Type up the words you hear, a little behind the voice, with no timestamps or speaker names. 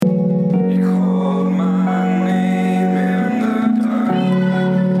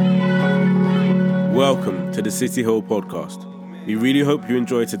to the City Hill podcast. We really hope you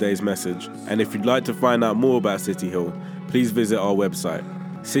enjoyed today's message, and if you'd like to find out more about City Hill, please visit our website,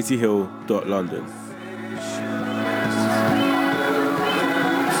 cityhill.london.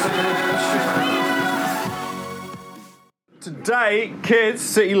 Today, kids,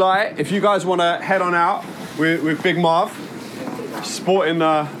 City Light, if you guys want to head on out with Big Marv, sporting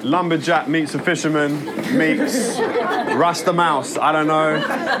the lumberjack meets a fisherman meets Rasta Mouse. I don't know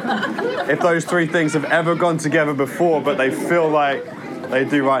if those three things have ever gone together before, but they feel like they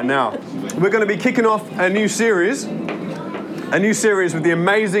do right now. We're going to be kicking off a new series with the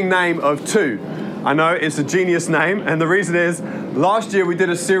amazing name of Two. I know it's a genius name, and the reason is last year we did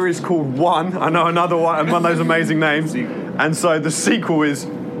a series called One. I know another one of those amazing names, and so the sequel is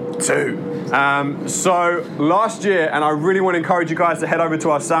Two. So last year, and I really want to encourage you guys to head over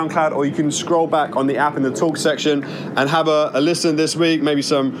to our SoundCloud, or you can scroll back on the app in the talk section and have a listen this week, maybe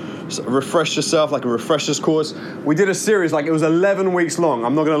some refresh yourself, like a refreshers course. We did a series, like it was 11 weeks long.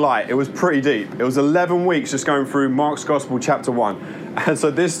 I'm not going to lie, it was pretty deep. It was 11 weeks just going through Mark's Gospel chapter 1. And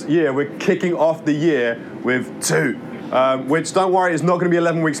so this year, we're kicking off the year with Two. Which, don't worry, is not going to be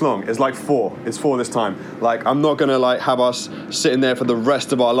 11 weeks long. It's like 4. It's 4 this time. Like, I'm not going to have us sitting there for the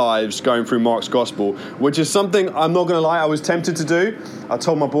rest of our lives going through Mark's Gospel, which is something, I'm not going to lie, I was tempted to do. I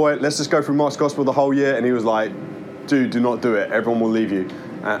told my boy, let's just go through Mark's Gospel the whole year, and he was like, dude, do not do it. Everyone will leave you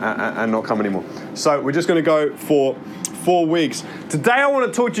and not come anymore. So we're just going to go for 4 weeks. Today I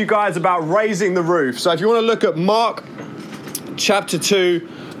want to talk to you guys about raising the roof. So if you want to look at Mark chapter 2,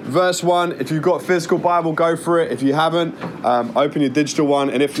 Verse 1, if you've got a physical Bible, go for it. If you haven't, open your digital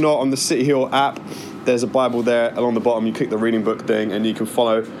one. And if not, on the City Hill app, there's a Bible there along the bottom. You click the reading book thing and you can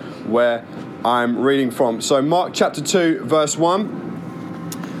follow where I'm reading from. So Mark chapter 2, verse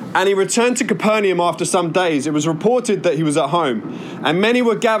 1. And he returned to Capernaum after some days. It was reported that he was at home. And many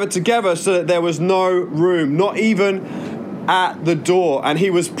were gathered together so that there was no room, not even at the door, and he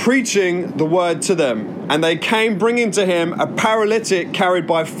was preaching the word to them. And they came bringing to him a paralytic carried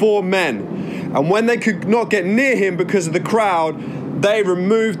by 4 men. And when they could not get near him because of the crowd, they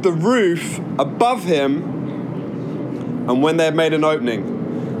removed the roof above him. And when they had made an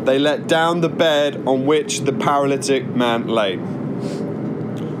opening, they let down the bed on which the paralytic man lay.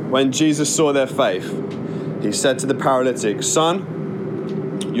 When Jesus saw their faith, he said to the paralytic,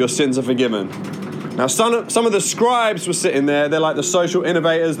 "Son, your sins are forgiven." Now, some of the scribes were sitting there. They're like the social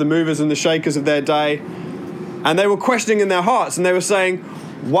innovators, the movers and the shakers of their day. And they were questioning in their hearts, and they were saying,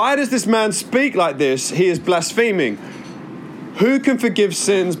 "Why does this man speak like this? He is blaspheming. Who can forgive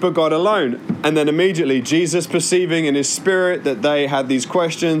sins but God alone?" And then immediately Jesus, perceiving in his spirit that they had these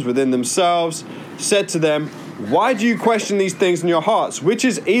questions within themselves, said to them, "Why do you question these things in your hearts? Which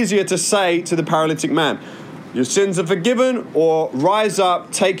is easier to say to the paralytic man, 'Your sins are forgiven,' or 'Rise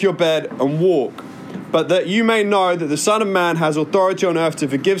up, take your bed and walk'? But that you may know that the Son of Man has authority on earth to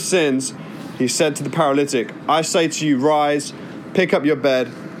forgive sins," he said to the paralytic, "I say to you, rise, pick up your bed,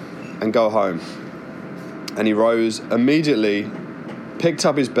 and go home." And he rose immediately, picked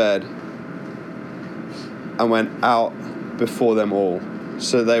up his bed, and went out before them all.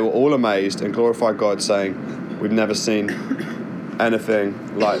 So they were all amazed and glorified God, saying, "We've never seen anything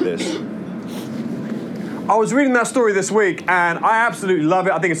like this." I was reading that story this week, and I absolutely love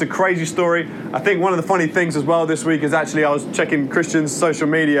it. I think it's a crazy story. I think one of the funny things as well this week is actually I was checking Christian's social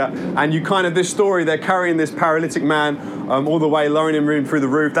media, and this story, they're carrying this paralytic man all the way, lowering him through the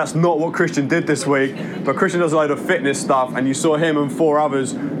roof. That's not what Christian did this week, but Christian does a load of fitness stuff, and you saw him and 4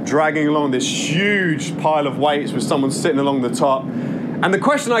 others dragging along this huge pile of weights with someone sitting along the top. And the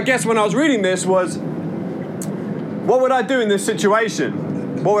question, I guess, when I was reading this was, what would I do in this situation?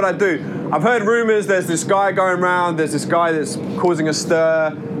 What would I do? I've heard rumors, there's this guy going around, there's this guy that's causing a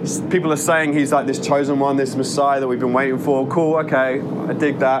stir. People are saying he's like this chosen one, this Messiah that we've been waiting for. Cool, okay, I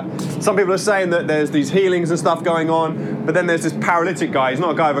dig that. Some people are saying that there's these healings and stuff going on, but then there's this paralytic guy. He's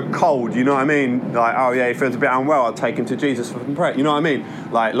not a guy with a cold, you know what I mean? Like, oh yeah, he feels a bit unwell, I'll take him to Jesus for prayer. You know what I mean?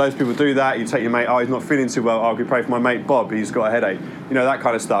 Like, loads of people do that. You take your mate, oh, he's not feeling too well, oh, could pray for my mate Bob, he's got a headache. You know, that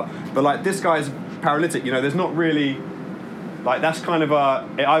kind of stuff. But like, this guy's paralytic, there's not really... Like, that's kind of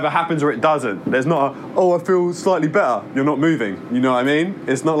it either happens or it doesn't. There's not I feel slightly better. You're not moving. You know what I mean?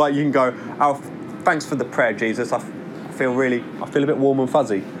 It's not like you can go, oh, thanks for the prayer, Jesus. I feel a bit warm and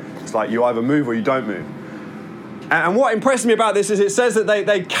fuzzy. It's like you either move or you don't move. And what impressed me about this is it says that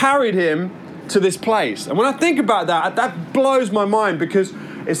they carried him to this place. And when I think about that blows my mind, because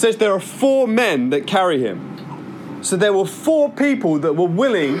it says there are 4 men that carry him. So there were 4 people that were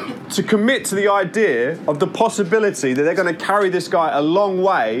willing to commit to the idea of the possibility that they're going to carry this guy a long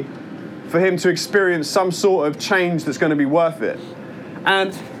way for him to experience some sort of change that's going to be worth it.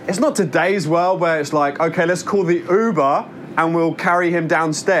 And it's not today's world where it's like, okay, let's call the Uber and we'll carry him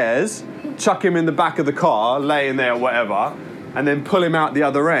downstairs, chuck him in the back of the car, laying there or whatever, and then pull him out the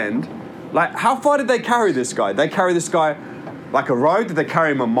other end. Like, how far did they carry this guy? They carry this guy like a road? Did they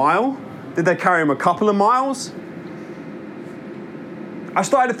carry him a mile? Did they carry him a couple of miles? I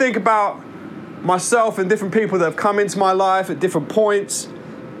started to think about myself and different people that have come into my life at different points.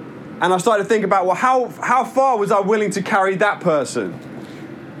 And I started to think about, well, how far was I willing to carry that person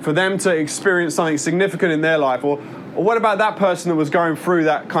for them to experience something significant in their life? Or what about that person that was going through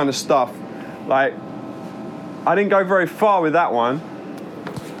that kind of stuff? Like, I didn't go very far with that one.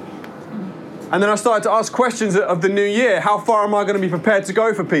 And then I started to ask questions of the new year. How far am I going to be prepared to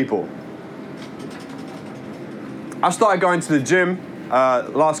go for people? I started going to the gym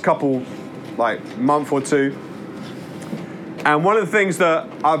last couple, month or two. And one of the things that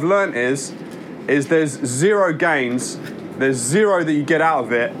I've learned is there's zero gains, there's zero that you get out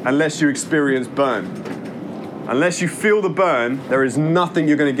of it unless you experience burn. Unless you feel the burn, there is nothing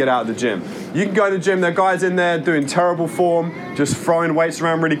you're going to get out of the gym. You can go to the gym, there are guys in there doing terrible form, just throwing weights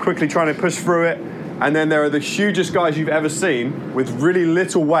around really quickly, trying to push through it. And then there are the hugest guys you've ever seen with really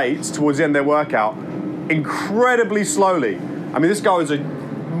little weights towards the end of their workout, incredibly slowly. I mean, this guy was a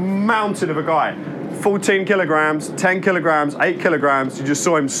mountain of a guy. 14 kilograms, 10 kilograms, 8 kilograms. You just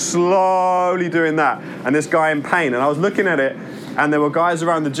saw him slowly doing that. And this guy in pain. And I was looking at it, and there were guys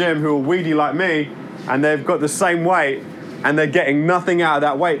around the gym who are weedy like me, and they've got the same weight, and they're getting nothing out of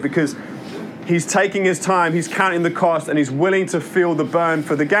that weight because he's taking his time, he's counting the cost, and he's willing to feel the burn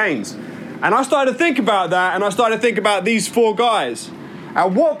for the gains. And I started to think about that, and I started to think about these four guys.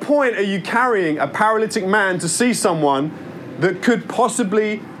 At what point are you carrying a paralytic man to see someone that could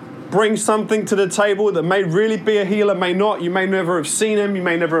possibly bring something to the table that may really be a healer, may not? You may never have seen him, you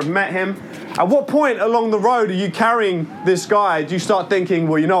may never have met him. At what point along the road are you carrying this guy? Do you start thinking,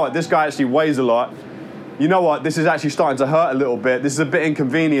 well, you know what, this guy actually weighs a lot. You know what, this is actually starting to hurt a little bit. This is a bit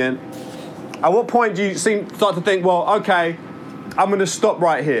inconvenient. At what point do you start to think, well, okay, I'm going to stop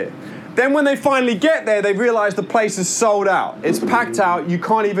right here? Then when they finally get there, they realize the place is sold out. It's packed out. You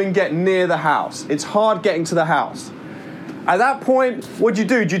can't even get near the house. It's hard getting to the house. At that point, what do?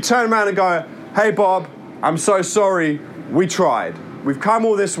 Do you turn around and go, hey, Bob, I'm so sorry. We tried. We've come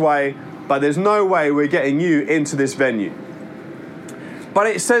all this way, but there's no way we're getting you into this venue. But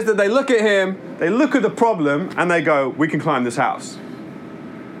it says that they look at him, they look at the problem, and they go, we can climb this house.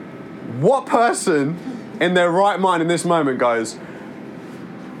 What person in their right mind in this moment goes,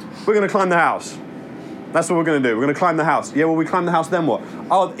 we're going to climb the house. That's what we're going to do. We're going to climb the house. Yeah, well, we climb the house, then what?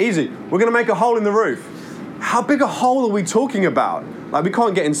 Oh, easy. We're going to make a hole in the roof. How big a hole are we talking about? Like, we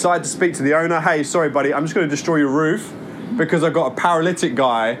can't get inside to speak to the owner. Hey, sorry, buddy, I'm just going to destroy your roof because I've got a paralytic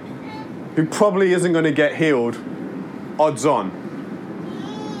guy who probably isn't going to get healed. Odds on.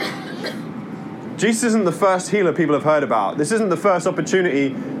 Jesus isn't the first healer people have heard about. This isn't the first opportunity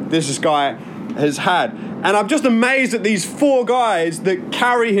this guy has had. And I'm just amazed at these four guys that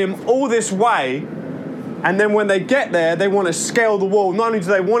carry him all this way. And then when they get there, they want to scale the wall. Not only do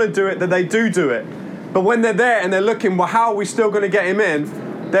they want to do it, that they do it. But when they're there and they're looking, well, how are we still going to get him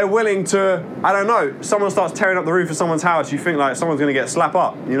in? They're willing to, I don't know, someone starts tearing up the roof of someone's house. You think like someone's going to get slapped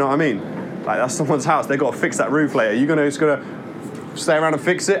up. You know what I mean? Like, that's someone's house. They've got to fix that roof later. You're just going to stay around and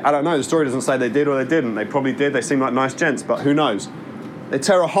fix it? I don't know. The story doesn't say they did or they didn't. They probably did. They seem like nice gents, but who knows? They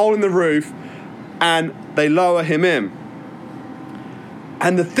tear a hole in the roof and they lower him in.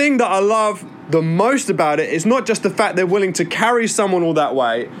 And the thing that I love the most about it is not just the fact they're willing to carry someone all that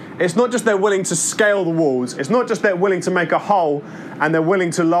way. It's not just they're willing to scale the walls. It's not just they're willing to make a hole and they're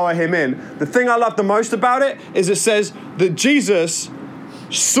willing to lower him in. The thing I love the most about it is it says that Jesus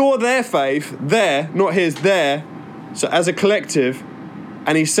saw their faith there, not his, there, so as a collective,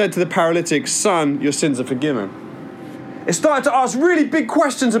 and he said to the paralytic, son, your sins are forgiven. It started to ask really big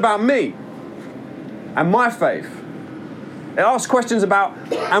questions about me and my faith. It asks questions about,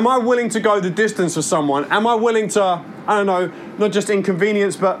 am I willing to go the distance for someone? Am I willing to, I don't know, not just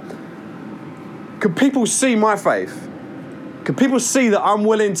inconvenience, but could people see my faith? Could people see that I'm not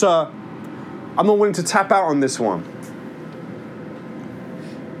willing to tap out on this one?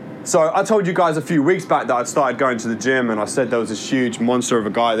 So I told you guys a few weeks back that I'd started going to the gym, and I said there was this huge monster of a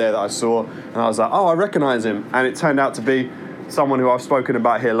guy there that I saw, and I was like, oh, I recognize him. And it turned out to be someone who I've spoken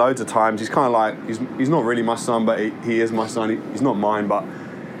about here loads of times. He's kind of like, he's not really my son, but he is my son. He's not mine, but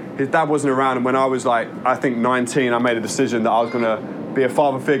his dad wasn't around. And when I was like, I think 19, I made a decision that I was going to be a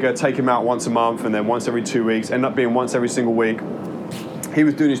father figure, take him out once a month and then once every 2 weeks, end up being once every single week. He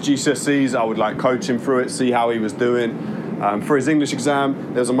was doing his GCSEs. I would like coach him through it, see how he was doing. For his English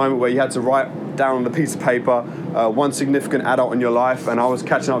exam, there was a moment where he had to write down on a piece of paper, one significant adult in your life, and I was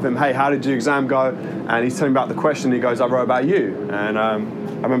catching up with him, hey, how did your exam go? And he's telling me about the question, he goes, I wrote about you. And I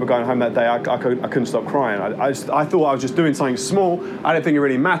remember going home that day, I couldn't stop crying. I thought I was just doing something small. I didn't think it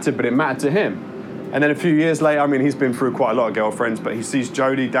really mattered, but it mattered to him. And then a few years later, I mean, he's been through quite a lot of girlfriends, but he sees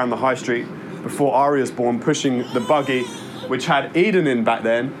Jodie down the high street before Ari was born, pushing the buggy, which had Eden in back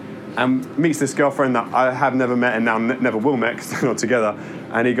then, and meets this girlfriend that I have never met and now never will met because they're not together.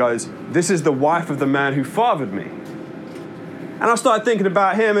 And he goes, this is the wife of the man who fathered me. And I started thinking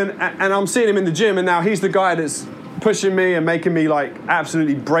about him, and I'm seeing him in the gym, and now he's the guy that's pushing me and making me like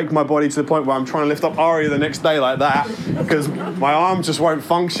absolutely break my body to the point where I'm trying to lift up Aria the next day like that because my arm just won't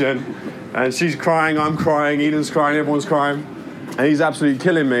function. And she's crying, I'm crying, Eden's crying, everyone's crying, and he's absolutely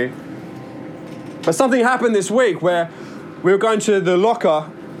killing me. But something happened this week where we were going to the locker,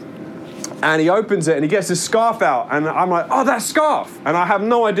 and he opens it and he gets his scarf out, and I'm like, oh, that scarf! And I have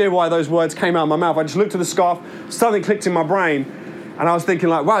no idea why those words came out of my mouth. I just looked at the scarf, something clicked in my brain, and I was thinking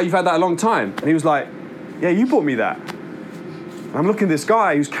like, wow, you've had that a long time. And he was like, yeah, you bought me that. And I'm looking at this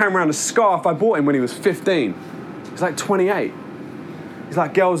guy who's carrying around a scarf I bought him when he was 15. He's like 28. He's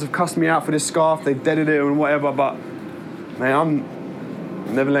like, girls have cussed me out for this scarf, they've deaded it and whatever, but man,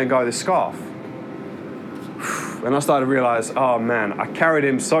 I'm never letting go of this scarf. And I started to realize, oh man, I carried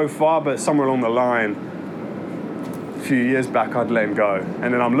him so far, but somewhere along the line, a few years back, I'd let him go.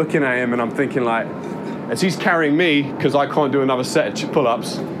 And then I'm looking at him and I'm thinking like, as he's carrying me, because I can't do another set of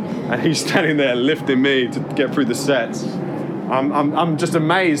pull-ups, and he's standing there lifting me to get through the sets, I'm just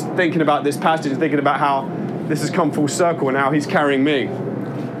amazed thinking about this passage and thinking about how this has come full circle and how he's carrying me,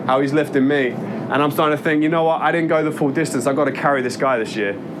 how he's lifting me. And I'm starting to think, you know what, I didn't go the full distance. I've got to carry this guy this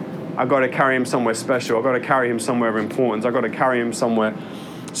year. I've got to carry him somewhere special. I've got to carry him somewhere of importance. I've got to carry him somewhere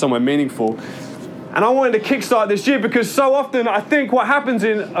meaningful. And I wanted to kickstart this year because so often I think what happens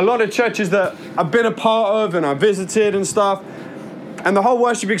in a lot of churches that I've been a part of and I visited and stuff, and the whole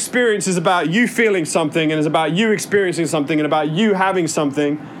worship experience is about you feeling something and it's about you experiencing something and about you having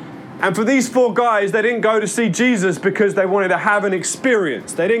something. And for these four guys, they didn't go to see Jesus because they wanted to have an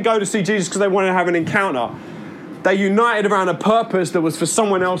experience. They didn't go to see Jesus because they wanted to have an encounter. They united around a purpose that was for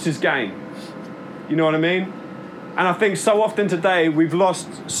someone else's gain. You know what I mean? And I think so often today we've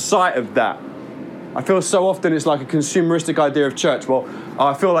lost sight of that. I feel so often it's like a consumeristic idea of church. Well,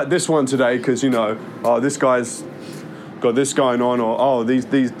 I feel like this one today because, you know, this guy's got this going on, or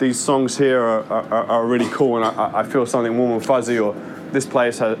these songs here are really cool and I feel something warm and fuzzy, or this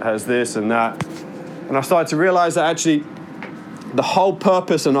place has this and that. And I started to realize that actually the whole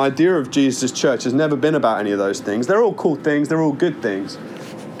purpose and idea of Jesus' church has never been about any of those things. They're all cool things, they're all good things,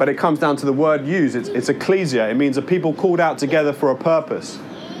 but it comes down to the word used. It's ecclesia. It means a people called out together for a purpose.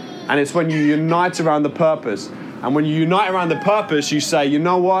 And it's when you unite around the purpose. And when you unite around the purpose, you say, you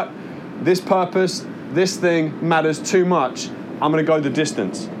know what? This purpose, this thing matters too much. I'm going to go the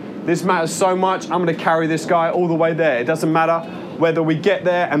distance. This matters so much, I'm going to carry this guy all the way there. It doesn't matter whether we get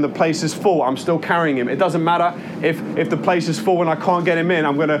there and the place is full, I'm still carrying him. It doesn't matter if the place is full and I can't get him in,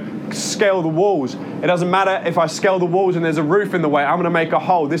 I'm going to scale the walls. It doesn't matter if I scale the walls and there's a roof in the way, I'm going to make a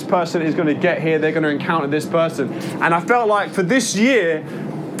hole. This person is going to get here, they're going to encounter this person. And I felt like for this year,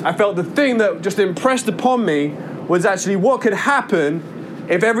 I felt the thing that just impressed upon me was actually what could happen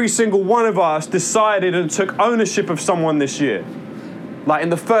if every single one of us decided and took ownership of someone this year. Like in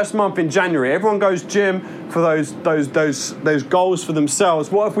the first month in January, everyone goes gym for those goals for themselves.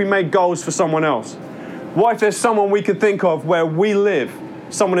 What if we made goals for someone else? What if there's someone we could think of where we live,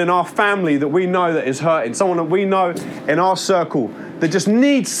 someone in our family that we know that is hurting, someone that we know in our circle that just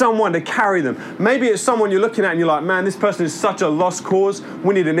needs someone to carry them? Maybe it's someone you're looking at and you're like, man, this person is such a lost cause.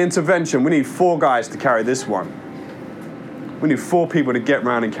 We need an intervention. We need 4 guys to carry this one. We need 4 people to get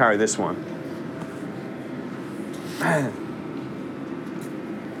around and carry this one. Man.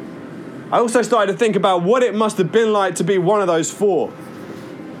 I also started to think about what it must have been like to be one of those 4.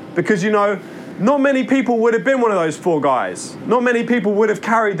 Because, you know, not many people would have been one of those 4 guys. Not many people would have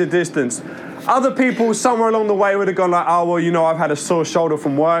carried the distance. Other people somewhere along the way would have gone like, oh, well, you know, I've had a sore shoulder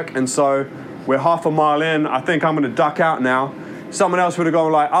from work, and so we're half a mile in. I think I'm going to duck out now. Someone else would have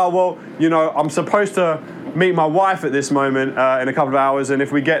gone like, oh, well, you know, I'm supposed to meet my wife at this moment in a couple of hours, and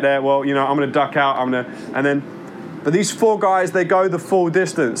if we get there, well, you know, I'm going to duck out. But these 4 guys, they go the full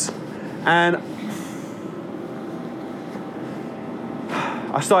distance. And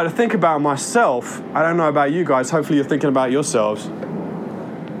I started to think about myself. I don't know about you guys. Hopefully you're thinking about yourselves.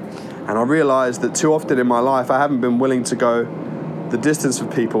 And I realized that too often in my life, I haven't been willing to go the distance for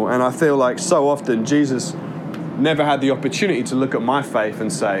people. And I feel like so often Jesus never had the opportunity to look at my faith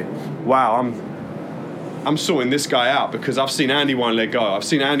and say, wow, I'm sorting this guy out because I've seen Andy won't let go. I've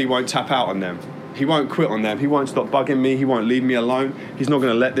seen Andy won't tap out on them. He won't quit on them. He won't stop bugging me. He won't leave me alone. He's not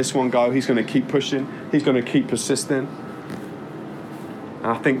going to let this one go. He's going to keep pushing. He's going to keep persisting. And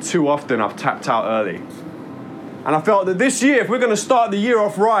I think too often I've tapped out early. And I felt that this year, if we're going to start the year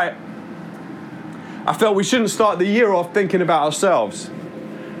off right, I felt we shouldn't start the year off thinking about ourselves.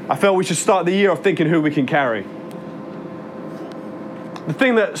 I felt we should start the year off thinking who we can carry. The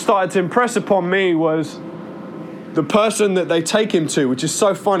thing that started to impress upon me was the person that they take him to, which is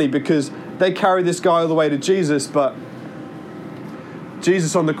so funny because they carry this guy all the way to Jesus, but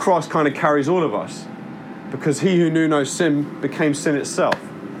Jesus on the cross kind of carries all of us because he who knew no sin became sin itself.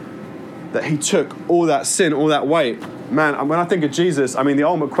 That he took all that sin, all that weight. Man, when I think of Jesus, I mean, the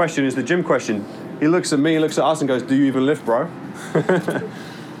ultimate question is the gym question. He looks at me, he looks at us and goes, do you even lift, bro?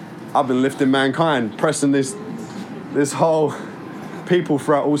 I've been lifting mankind, pressing this whole people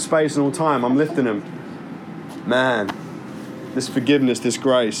throughout all space and all time. I'm lifting them. Man, this forgiveness, this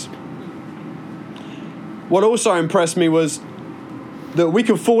grace. What also impressed me was that we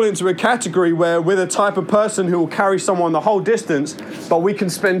can fall into a category where we're the type of person who will carry someone the whole distance, but we can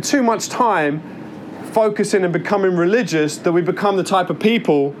spend too much time focusing and becoming religious that we become the type of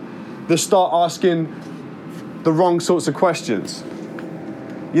people that start asking the wrong sorts of questions.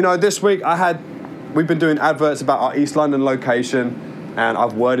 You know, this week we've been doing adverts about our East London location, and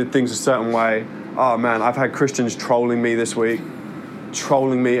I've worded things a certain way. Oh man, I've had Christians trolling me this week,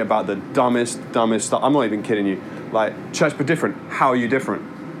 trolling me about the dumbest stuff. I'm not even kidding you. Like, church but different, how are you different?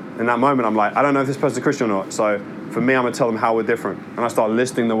 In that moment, I'm like, I don't know if this person's a Christian or not, so for me, I'm gonna tell them how we're different. And I start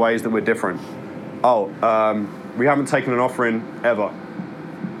listing the ways that we're different. We haven't taken an offering ever.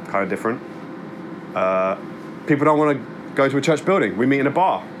 Kind of different. People don't want to go to a church building. We meet in a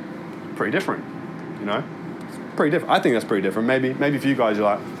bar. Pretty different, you know? Pretty different. I think that's pretty different. Maybe for you guys, you're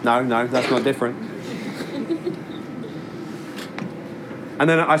like, no, that's not different. And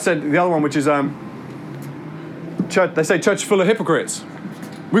then I said the other one, which is church. They say church is full of hypocrites.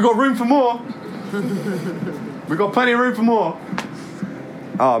 We got room for more. We got plenty of room for more.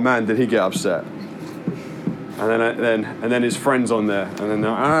 Oh man, did he get upset? And then his friends on there, and then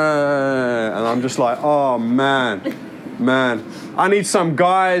and I'm just like, oh man, I need some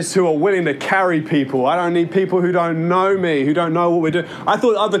guys who are willing to carry people. I don't need people who don't know me, who don't know what we're doing. I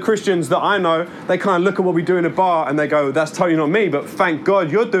thought other Christians that I know, they kind of look at what we do in a bar and they go, that's totally not me, but thank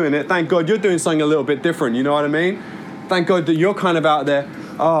God you're doing it. Thank God you're doing something a little bit different, you know what I mean? Thank God that you're kind of out there.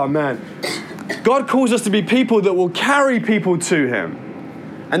 Oh man, God calls us to be people that will carry people to him.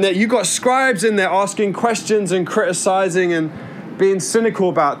 And that you got scribes in there asking questions and criticizing and being cynical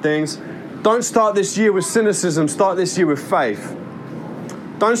about things. Don't start this year with cynicism, start this year with faith.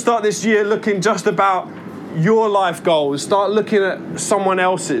 Don't start this year looking just about your life goals. Start looking at someone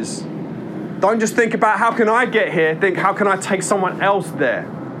else's. Don't just think about how can I get here, think how can I take someone else there?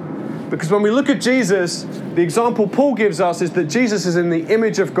 Because when we look at Jesus, the example Paul gives us is that Jesus is in the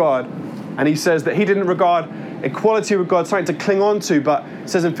image of God, and he says that he didn't regard equality with God something to cling on to, but it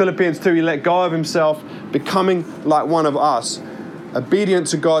says in Philippians 2, he let go of himself, becoming like one of us, obedient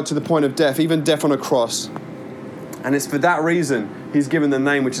to God to the point of death, even death on a cross. And it's for that reason he's given the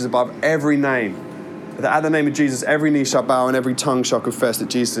name which is above every name, that at the name of Jesus every knee shall bow and every tongue shall confess that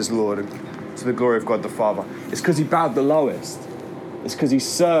Jesus is Lord, and to the glory of God the Father. It's because he bowed the lowest. It's because he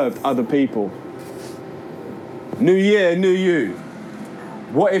served other people. New year, new you.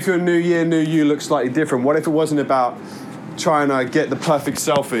 What if your new year, new you looks slightly different? What if it wasn't about trying to get the perfect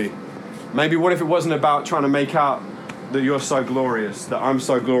selfie? Maybe what if it wasn't about trying to make out that you're so glorious, that I'm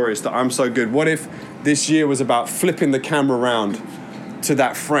so glorious, that I'm so good? What if this year was about flipping the camera around to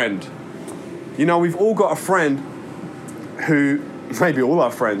that friend? You know, we've all got a friend who, maybe all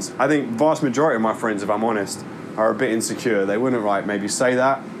our friends, I think vast majority of my friends, if I'm honest, are a bit insecure. They wouldn't maybe say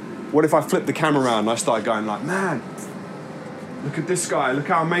that. What if I flipped the camera around and I started going like, man, look at this guy, look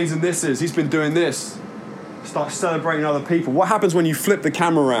how amazing this is. He's been doing this. Start celebrating other people. What happens when you flip the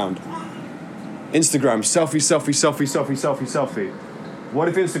camera around? Instagram, selfie, selfie, selfie, selfie, selfie, selfie. What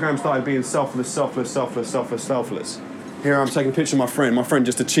if Instagram started being selfless, selfless, selfless, selfless, selfless? Here I'm taking a picture of my friend. My friend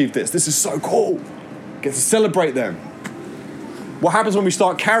just achieved this. This is so cool. Get to celebrate them. What happens when we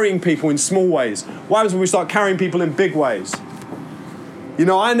start carrying people in small ways? What happens when we start carrying people in big ways? You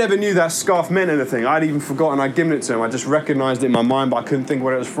know, I never knew that scarf meant anything. I'd even forgotten I'd given it to him. I just recognized it in my mind, but I couldn't think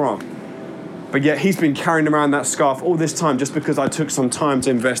what it was from. But yet he's been carrying around that scarf all this time just because I took some time to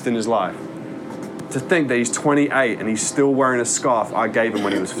invest in his life. To think that he's 28 and he's still wearing a scarf I gave him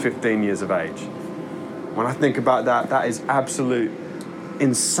when he was 15 years of age. When I think about that, that is absolute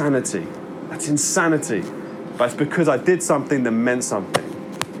insanity. That's insanity. But it's because I did something that meant something.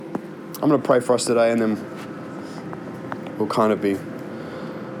 I'm going to pray for us today and then will kind of be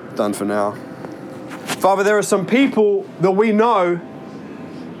done for now. Father, there are some people that we know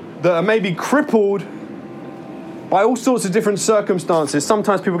that are maybe crippled by all sorts of different circumstances.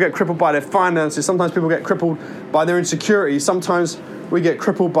 Sometimes people get crippled by their finances. Sometimes people get crippled by their insecurities. Sometimes we get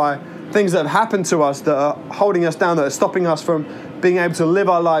crippled by things that have happened to us that are holding us down, that are stopping us from being able to live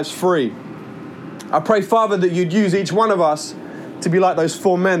our lives free. I pray, Father, that you'd use each one of us to be like those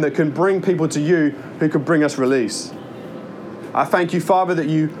 4 men that can bring people to you who can bring us release. I thank you, Father, that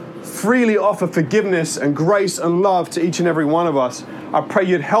you freely offer forgiveness and grace and love to each and every one of us. I pray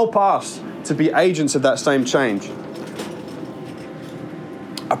you'd help us to be agents of that same change.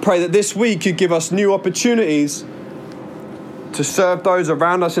 I pray that this week you'd give us new opportunities to serve those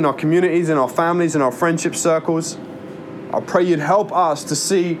around us in our communities, in our families, in our friendship circles. I pray you'd help us to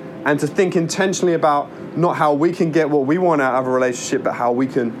see and to think intentionally about not how we can get what we want out of a relationship, but how we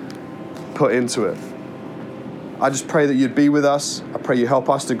can put into it. I just pray that you'd be with us. I pray you help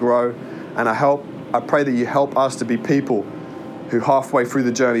us to grow. And I pray that you help us to be people who halfway through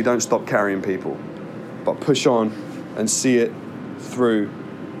the journey don't stop carrying people, but push on and see it through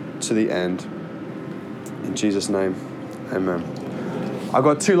to the end. In Jesus' name, amen. I've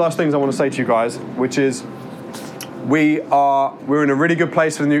got 2 last things I want to say to you guys, which is we're in a really good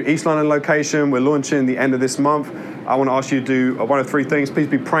place for the new East London location. We're launching the end of this month. I want to ask you to do one of 3 things. Please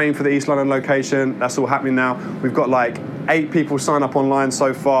be praying for the East London location. That's all happening now. We've got like 8 people sign up online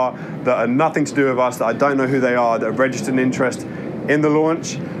so far that are nothing to do with us, that I don't know who they are, that have registered an interest in the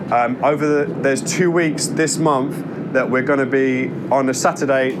launch. There's 2 weeks this month that we're going to be on a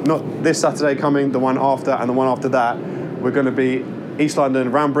Saturday, not this Saturday coming, the one after and the one after that. We're going to be East London,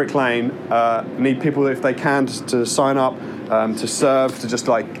 around Brick Lane. Need people, if they can, to sign up, to serve, to just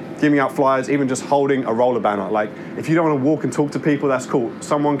like giving out flyers, even just holding a roller banner. Like, if you don't want to walk and talk to people, that's cool.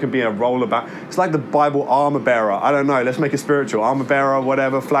 Someone can be a roller banner. It's like the Bible armor bearer. I don't know. Let's make it spiritual. Armor bearer,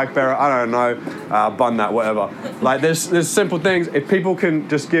 whatever, flag bearer. I don't know. Bun that, whatever. Like, there's simple things. If people can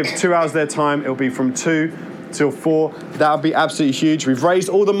just give 2 hours of their time, it'll be from 2 till 4. That would be absolutely huge. We've raised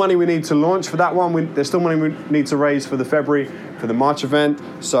all the money we need to launch for that one. There's still money we need to raise for the February, for the March event.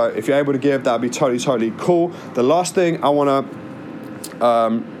 So if you're able to give, that would be totally cool. The last thing I want to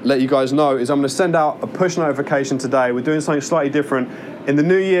let you guys know is I'm going to send out a push notification today. We're doing something slightly different. In the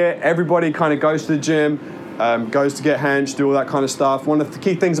new year, everybody kind of goes to the gym, goes to get hench, do all that kind of stuff. One of the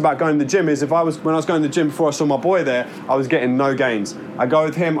key things about going to the gym is when I was going to the gym before I saw my boy there, I was getting no gains. I go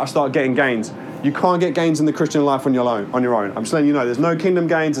with him, I start getting gains. You can't get gains in the Christian life on your own. I'm just letting you know, there's no kingdom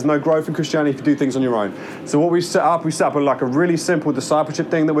gains, there's no growth in Christianity if you do things on your own. So what we set up like a really simple discipleship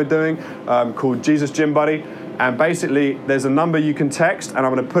thing that we're doing called Jesus Gym Buddy. And basically, there's a number you can text, and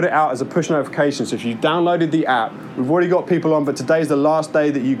I'm going to put it out as a push notification. So if you downloaded the app, we've already got people on, but today's the last day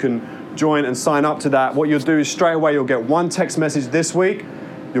that you can join and sign up to that. What you'll do is straight away, you'll get 1 text message this week.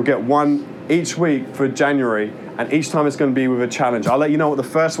 You'll get 1 each week for January. And each time it's going to be with a challenge. I'll let you know what the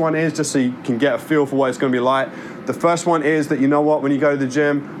first one is, just so you can get a feel for what it's going to be like. The first one is that, you know what, when you go to the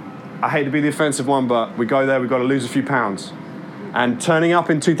gym, I hate to be the offensive one, but we go there, we've got to lose a few pounds. And turning up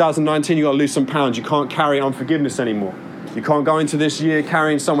in 2019, you've got to lose some pounds. You can't carry unforgiveness anymore. You can't go into this year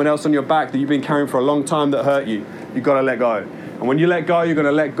carrying someone else on your back that you've been carrying for a long time that hurt you. You've got to let go. And when you let go, you're going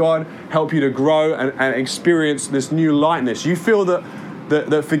to let God help you to grow and experience this new lightness. You feel that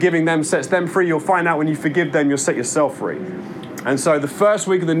forgiving them sets them free. You'll find out when you forgive them, you'll set yourself free. And so the first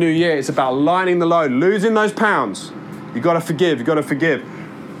week of the new year, it's about lightening the load, losing those pounds. You've got to forgive. You've got to forgive.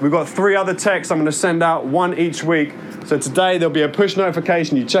 We've got 3 other texts I'm going to send out, 1 each week. So today there'll be a push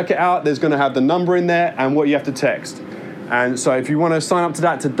notification. You check it out. There's going to have the number in there and what you have to text. And so if you want to sign up to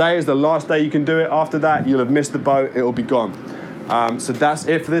that, today is the last day you can do it. After that, you'll have missed the boat. It'll be gone. So that's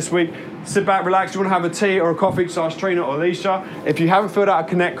it for this week. Sit back, relax. If you want to have a tea or a coffee, just ask Trina or Alicia. If you haven't filled out a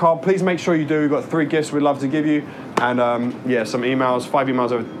Connect card, please make sure you do. We've got 3 gifts we'd love to give you. And some emails, 5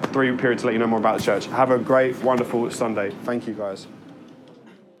 emails over 3 periods to let you know more about the church. Have a great, wonderful Sunday. Thank you, guys.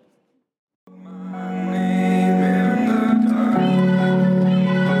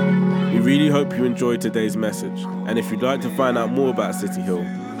 We really hope you enjoyed today's message. And if you'd like to find out more about City Hill,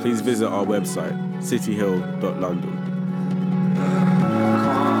 please visit our website, cityhill.london.